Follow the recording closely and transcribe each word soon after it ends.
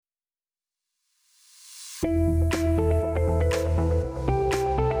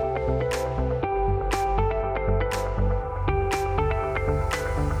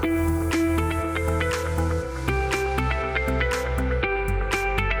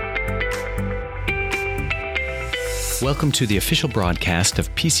Welcome to the official broadcast of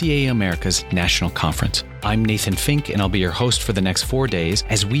PCA America's National Conference. I'm Nathan Fink, and I'll be your host for the next 4 days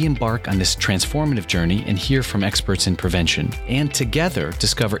as we embark on this transformative journey and hear from experts in prevention, and together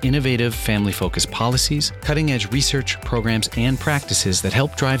discover innovative family-focused policies, cutting-edge research, programs, and practices that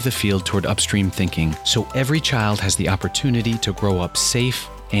help drive the field toward upstream thinking so every child has the opportunity to grow up safe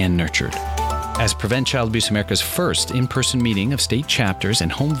and nurtured. As Prevent Child Abuse America's first in-person meeting of state chapters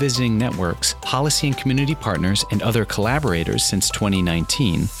and home visiting networks, policy and community partners, and other collaborators since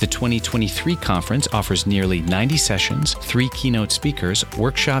 2019, the 2023 conference offers nearly 90 sessions, 3 keynote speakers,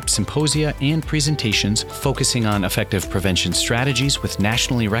 workshops, symposia, and presentations focusing on effective prevention strategies with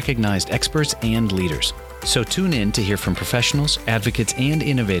nationally recognized experts and leaders. So tune in to hear from professionals, advocates, and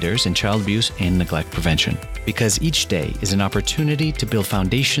innovators in child abuse and neglect prevention, because each day is an opportunity to build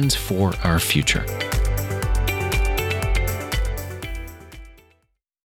foundations for our future.